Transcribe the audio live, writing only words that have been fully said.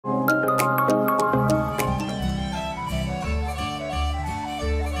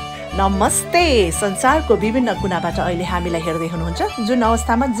नमस्ते संसारको विभिन्न कुनाबाट अहिले हामीलाई हेर्दै हुनुहुन्छ जुन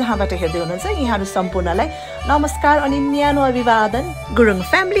अवस्थामा जहाँबाट हेर्दै हुनुहुन्छ यहाँहरु सम्पूर्णलाई नमस्कार अनि न्यानो अभिवादन गुरुङ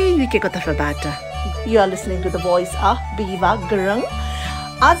फ्यामिली युके को तर्फबाट you are listening to the voice of बिवा Gurung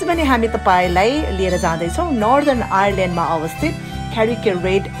आज पनि हामी तपाईलाई लिएर जाँदै छौं नर्दर्न आयरल्यान्डमा अवस्थित क्यारिक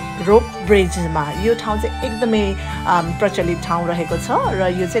रेड रोप ब्रिजमा यो ठाउँ चाहिँ एकदमै प्रचलित ठाउँ रहेको छ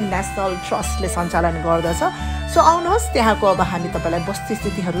र यो चाहिँ नेशनल ट्रस्टले सञ्चालन गर्दछ सो आउनुहोस् त्यहाँको अब हामी तपाईलाई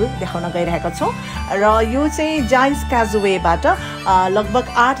वस्तुस्थितिहरू देखाउन गइरहेका छौं र यो चाहिँ जाइन्स क्याजुवेबाट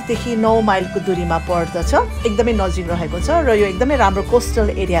लगभग 8 देखि 9 माइलको दूरीमा पर्दछ एकदमै नजिक रहेको छ र यो एकदमै राम्रो कोस्टल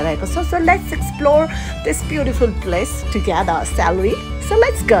एरिया रहेको छ so let's explore this beautiful place together shall we so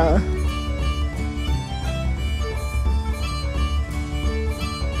let's go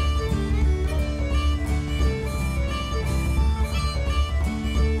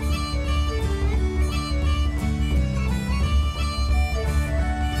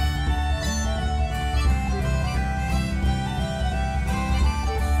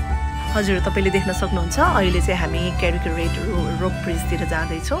हजुर तपाईले देख्न सक्नुहुन्छ अहिले चाहिँ हामी क्यारिक रेड रोप ब्रिजतिर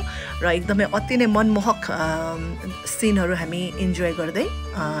जाँदै छौं र एकदमै अति नै मनमोहक सिनहरु हामी इन्जोय गर्दै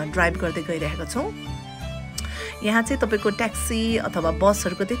ड्राइभ गर्दै गइरहेका छौं यहाँ चाहिँ तपाईको ट्याक्सी अथवा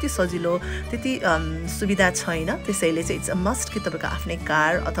बसहरुको त्यति सजिलो त्यति सुविधा छैन त्यसैले चाहिँ इट्स अ मस्ट कि तपाईको आफ्नै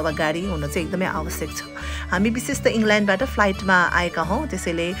कार अथवा गाडी हुन चाहिँ एकदमै आवश्यक छ हामी विशेष त इंग्ल्यान्डबाट फ्लाइटमा आएका हौं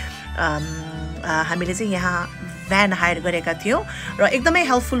त्यसैले हामीले चाहिँ यहाँ भ्यान हायर गरेका थियौं र एकदमै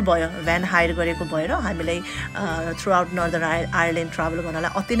हेल्पफुल भयो भ्यान हायर गरेको भएर हामीलाई through out northern Ireland travel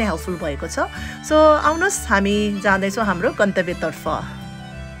गर्नलाई अति नै हेल्पफुल भएको छ सो आउनुहोस् हामी जाँदै छौं हाम्रो गन्तव्यतर्फ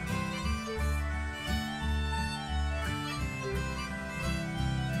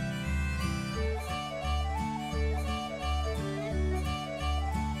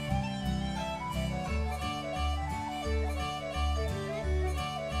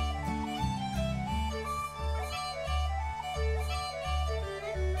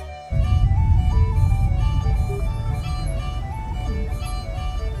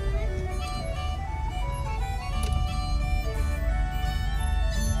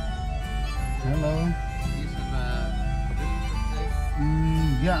Hello.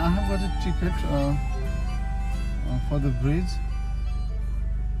 Yeah, I have got a ticket for the bridge.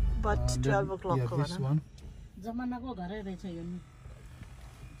 But 12 o'clock. Yeah, this one.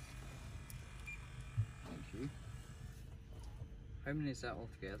 Thank you. How many is that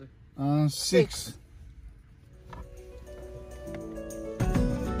altogether? 6.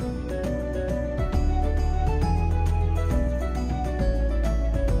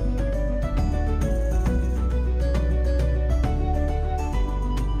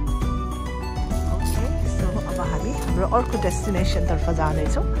 अर्को डेस्टिनेसन तर्फ जाँदै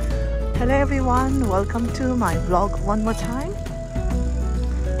छौं hello everyone welcome to my blog one more time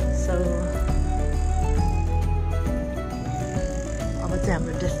so अब चाहिँ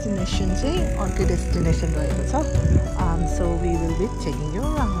हाम्रो destination चाहिँ अर्को destination रहेको छ so we will be taking you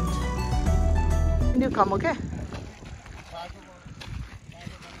around new com okay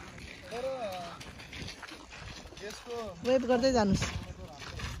weight गर्दै जानुस्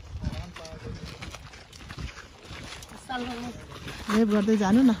वेभ गर्दै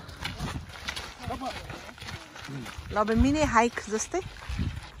जानु न ल अब मिनी हाइक जस्तै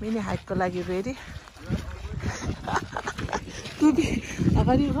मिनी हाइकको लागि रेडी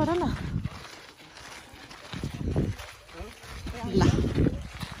अगाडि गर न ल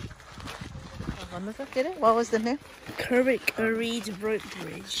भन्नु त के रे what was the name Carriack Rede Rope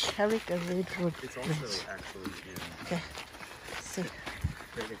Bridge. Carriack Rede Rope It's Bridge. also actually Okay. See.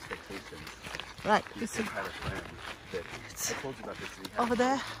 Great Expectations. Right. This is had a friend that I told you about this. He had Over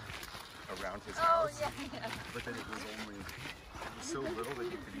there. around his house, but then it was so little that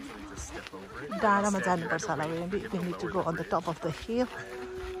you could easily just step over it. डाँडामा जानुपर्छ होला we need to go on the top of the hill.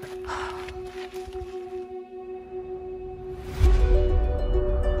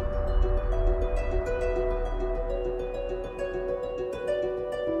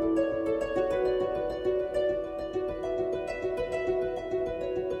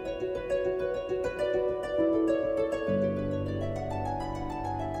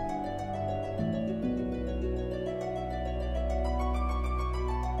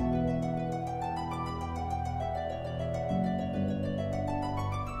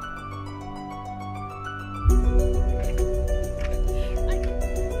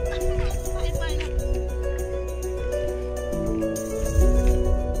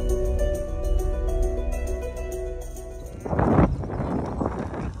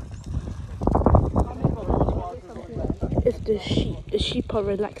 The sheep are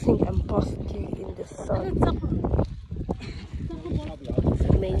relaxing and basking in the sun.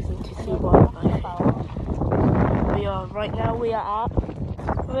 amazing to see wildlife. Right now we are at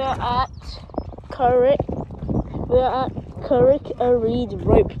Carriack. We are at Carriack Rede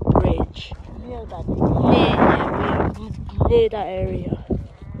rope bridge. Near that. We are near that area.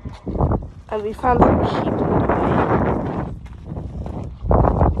 And we found some sheep on the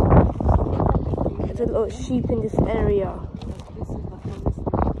way. There's a lot of sheep in this area.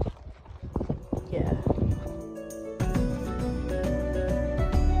 Yeah.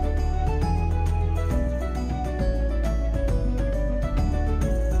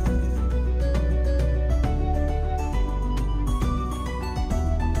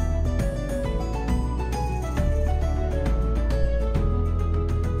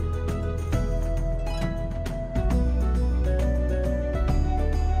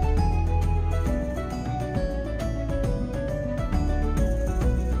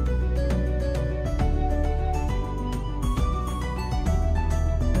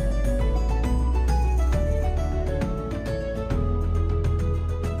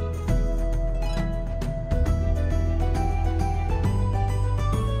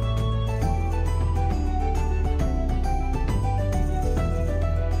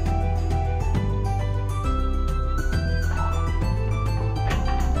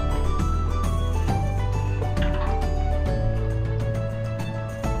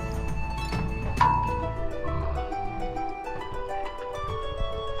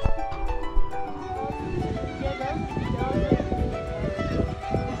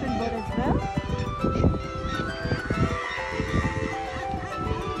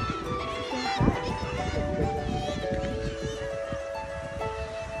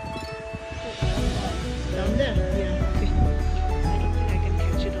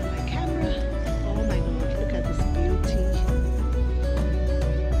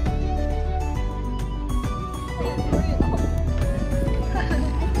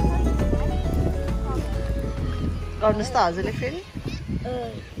 गर्नुस् त हजुरले फेरि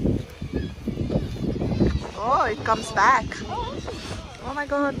Oh, it comes back. Oh my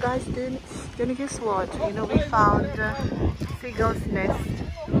god, guys, can you guess what? You know, we found seagull's nest.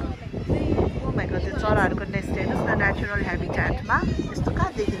 Oh my god, it's all our nest. It's the natural habitat. It's to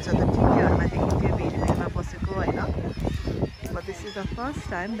cut देखिन्छ त टिभीहरुमा देखिन्थ्यो भिडियोमा बसेको हैन. But this is the first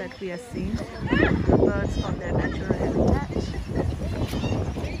time that we are seeing birds from their natural habitat.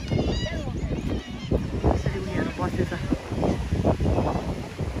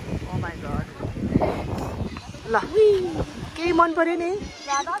 Oh my god. ल केही मन पर्यो नि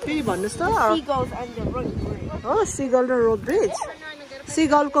फेरि भन्नुस् त Seagulls and the rope bridge. हो सिगल र रोप ब्रिज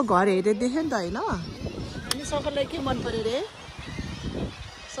सिगलको घर हेरे देख्यो नि त हैन अनि सफललाई के मन पर्यो रे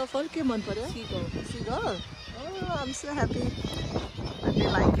सफल के मन पर्यो सिगल Oh, I'm so happy that they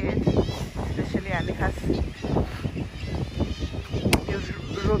like it. Especially हामी खास यो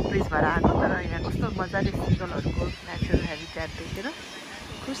रोप ब्रिज भएर आएको तर यहाँ कस्तो मजाले सिगलहरूको नेचुरल हेबिटेट देखेर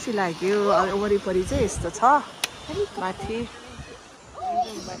खुसी लाग्यो वरिपरि चाहिँ यस्तो छ माथि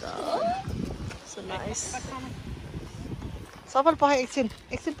So nice. सफल पख एकछिन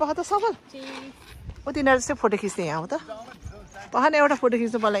पख त सफल ओ तिनीहरू चाहिँ फोटो खिच्ने यहाँ हो त पख न एउटा फोटो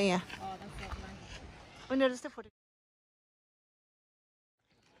खिच्नु मलाई यहाँ उनीहरू जस्तै फोटो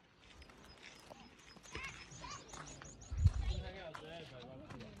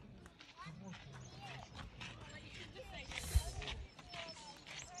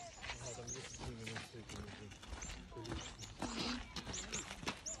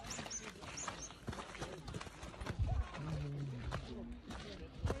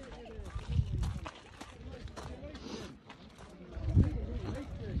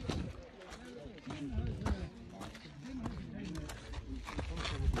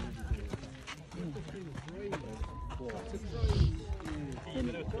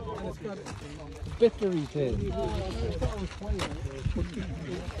Battery tail.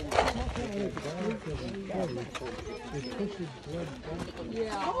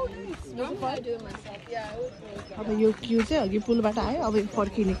 अब यो क्यू चाहिँ अघि पुलबाट आयो अब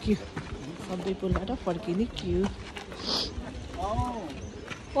फर्किने क्यू सबै पुलबाट फर्किने Q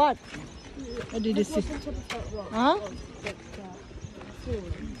What did you see? Huh?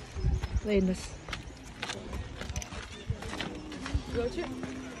 Venus.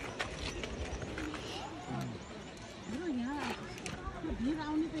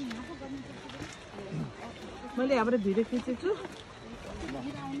 मैले यहाँबाट भिडियो खिचेको छु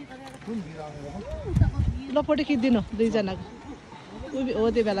ल फोटो खिचिदिनु दुईजनाको हो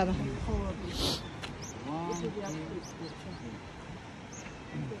त्यो बेलामा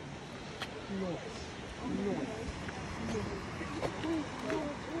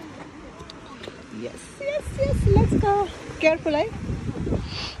Yes, let's go. Careful, eh?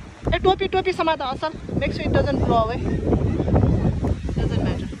 A topi samata asal. Make sure it doesn't blow away. Doesn't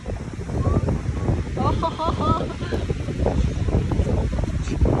matter. Oh, ho, ho, ho.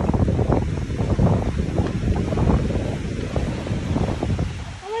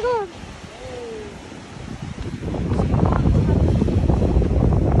 Oh my God.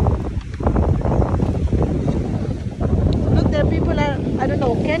 Look, there people are, I don't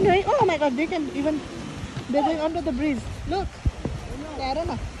know, canoeing. Oh my God, they can even, they're going under the bridge. Look, I don't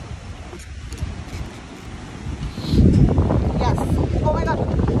know. Yes. Oh my God.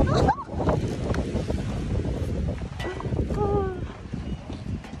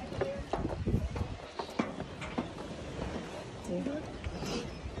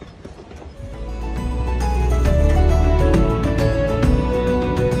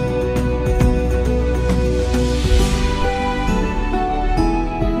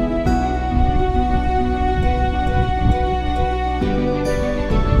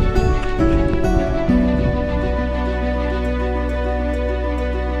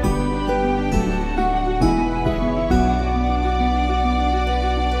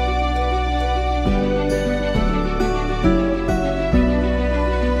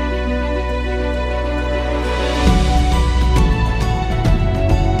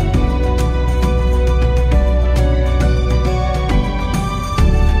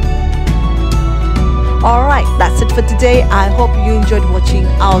 Alright, that's it for today. I hope you enjoyed watching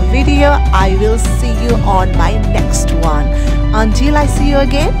our video. I will see you on my next one. Until I see you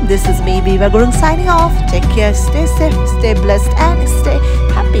again, this is me, Biva Gurung, signing off. Take care, stay safe, stay blessed, and stay